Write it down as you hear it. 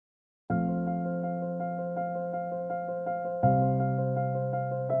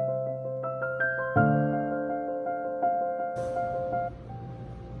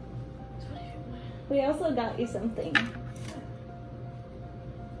also got you something.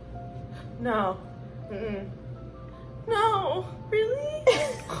 No. Mm-mm. No. Really?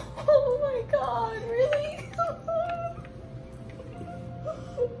 Oh my God, really?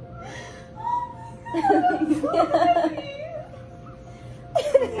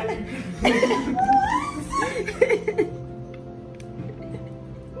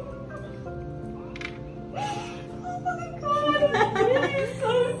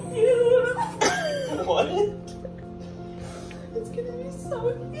 What? It's gonna be so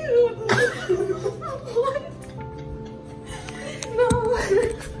cute. What? No.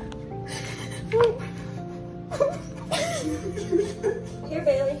 Here,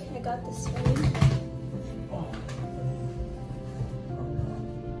 Bailey, I got this for you. Oh.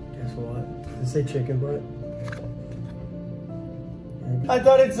 Guess what? Did it say chicken butt? I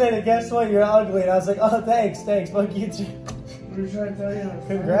thought it said, guess what? You're ugly. And I was like, oh, thanks, fuck you too. We're trying to tell you.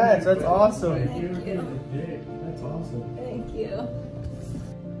 Congrats, that's awesome. Thank you. That's awesome. Thank you.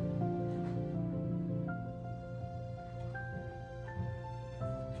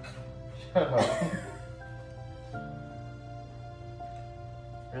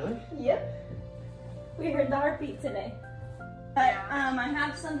 Really? Yep. We heard the heartbeat today. But I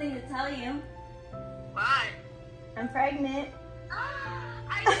have something to tell you. What? I'm pregnant.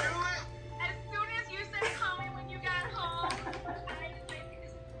 I knew it. As soon as you said call me when you got home,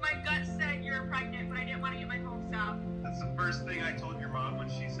 my gut said you're pregnant, but I didn't want to get my hopes up. That's the first thing I told your mom when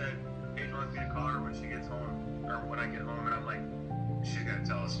she said, Paige wants me to call her when she gets home, or when I get home, and I'm like, she's gonna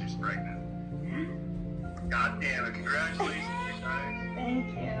tell us she's pregnant. God damn it, congratulations, you guys.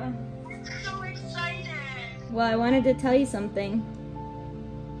 Thank you. I'm so excited. Well, I wanted to tell you something.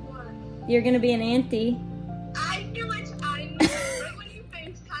 What? You're gonna be an auntie. I knew it. I knew it. Right when you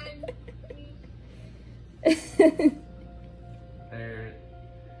FaceTime me.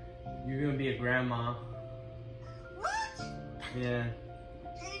 You're gonna be a grandma. What? Yeah.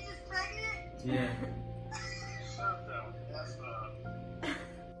 Paige is pregnant? Yeah. Shut the F up.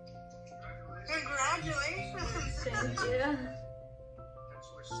 Congratulations. Thank you.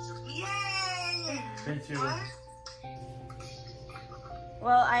 Yay! Thank you. What?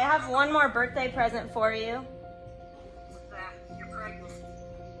 Well, I have one more birthday present for you. What's that? You're pregnant.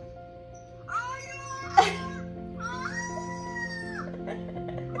 Oh, yeah!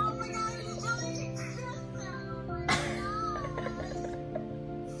 Oh my God, you told me to kiss them. Oh my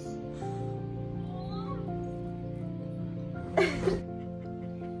God.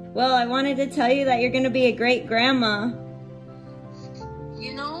 Well, I wanted to tell you that you're gonna be a great grandma.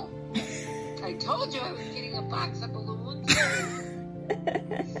 You know, I told you I was getting a box of balloons.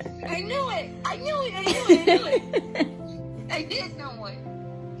 I knew it. I knew it. I did know it.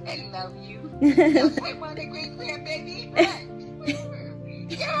 I love you. Yes, I want a great grandbaby.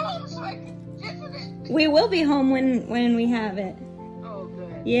 Get home so I can visit it. We will be home when we have it. Oh,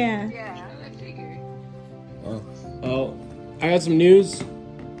 good. Yeah. Yeah, I figured. Oh, I got some news.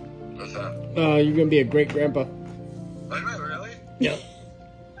 What's that? You're gonna be a great grandpa. Wait a minute, really? Yep.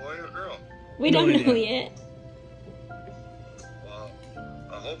 Boy or girl? We No don't know idea. yet. Well,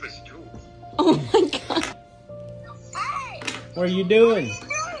 I hope it's two. Oh my God. Hey! What are you doing?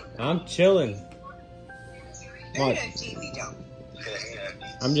 I'm chilling. What? TV job.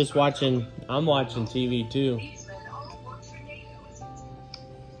 I'm just watching. I'm watching TV too.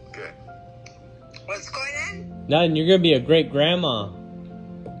 Good. What's going on? Nothing. You're gonna be a great grandma.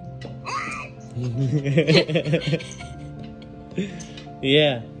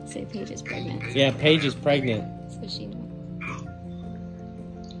 Yeah. Say Paige is pregnant. Yeah. Paige is pregnant. So she knows.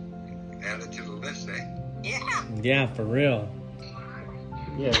 Add it to the list, eh? Yeah. Yeah, for real.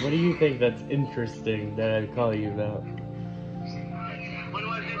 Yeah. What do you think that's interesting that I'd call you about? What do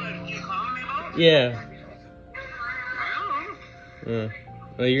I think you calling me about? Yeah. I don't know.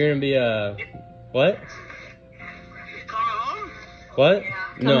 Well, you're gonna be a what? Coming home? What?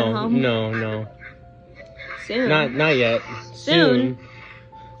 Coming home? No. Soon. Not yet. Soon.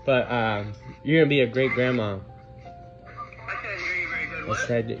 But you're gonna be a great grandma. I can't hear you very good. I What?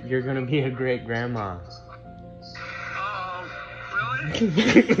 said you're gonna be a great grandma. Really?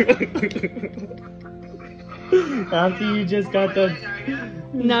 After you just got the.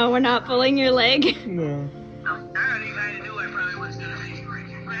 No, we're not pulling your leg. No. I already kind of knew I probably was going to be.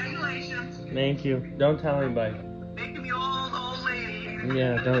 Congratulations. Thank you. Don't tell anybody. Making me old lady.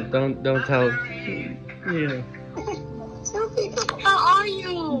 Yeah. Don't tell. Yeah. How are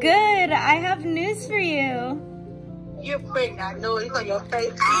you? Good. I have news for you. You're pregnant. I know it's on your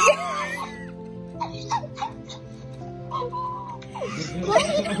face.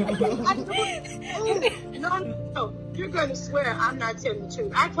 No. You're going to swear I'm not telling the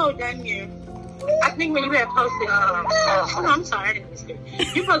truth. I told Daniel I think when you had posted, oh, I'm sorry, I didn't listen.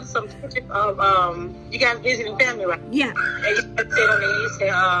 You posted some pictures of you guys visiting family, right? Yeah. And you said on there, you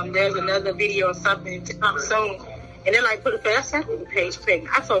said there's another video or something to come soon. And then like put it, I said, I think Paige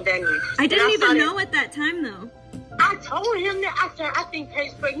pregnant. I told Daniel. I didn't even know at that time though. I told him that. I said, I think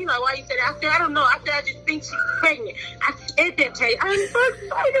Paige pregnant. He's like, why you said that? I said, I don't know. I said, I just think she's pregnant. I said that, Paige. I'm so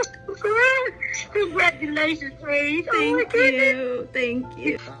excited for her. Congratulations, Paige. Thank you. Thank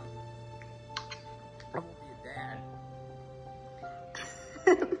you. I won't be a dad.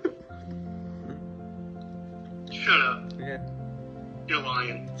 Shut up. Yeah. You're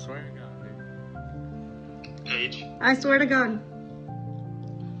lying. Swear to God, dude. Paige, I swear to God.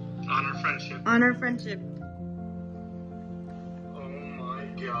 on our friendship. On our friendship. Oh my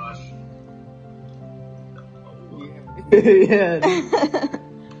gosh. Yeah.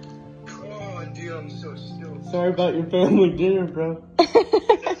 Oh, dude, I'm so stoked. Sorry about your family dinner, bro. That's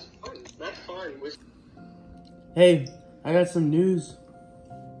fine. That's fine. Hey, I got some news.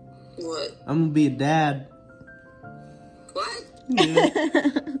 What? I'm gonna be a dad. What? Yeah.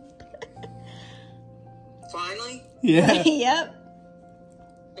 Finally? Yeah. Yep.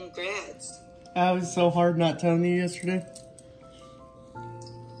 Congrats. I was so hard not telling you yesterday.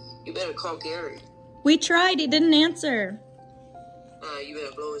 You better call Gary. We tried. He didn't answer. You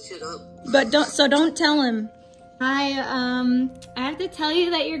better blow his shit up. But don't tell him. I have to tell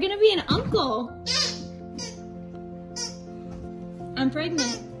you that you're gonna be an uncle. I'm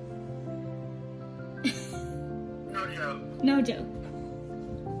pregnant. No joke. No joke.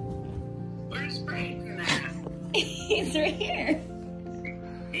 Where's Brayden at? He's right here.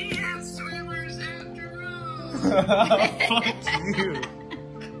 He has swimmers after all. Fuck you.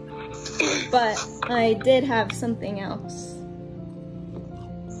 But I did have something else.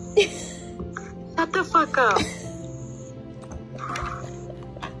 Shut the fuck up.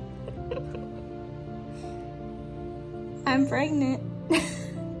 I'm pregnant.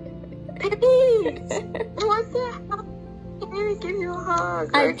 What the hell? Let me give you a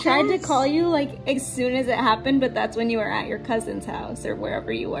hug. I tried to call you like as soon as it happened, but that's when you were at your cousin's house or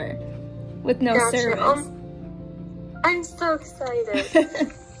wherever you were with no service. I'm so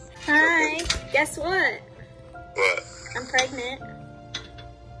excited. Hi, guess what? What? I'm pregnant.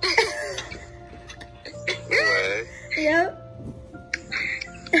 No way. Yep.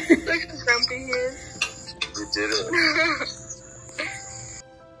 Look how grumpy he is. You did it.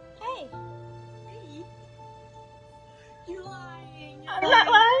 Hey. You're lying. I'm not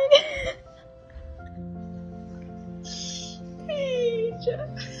lying. Paige.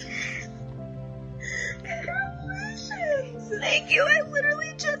 Congratulations. Thank you. I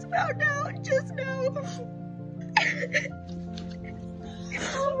literally just found out.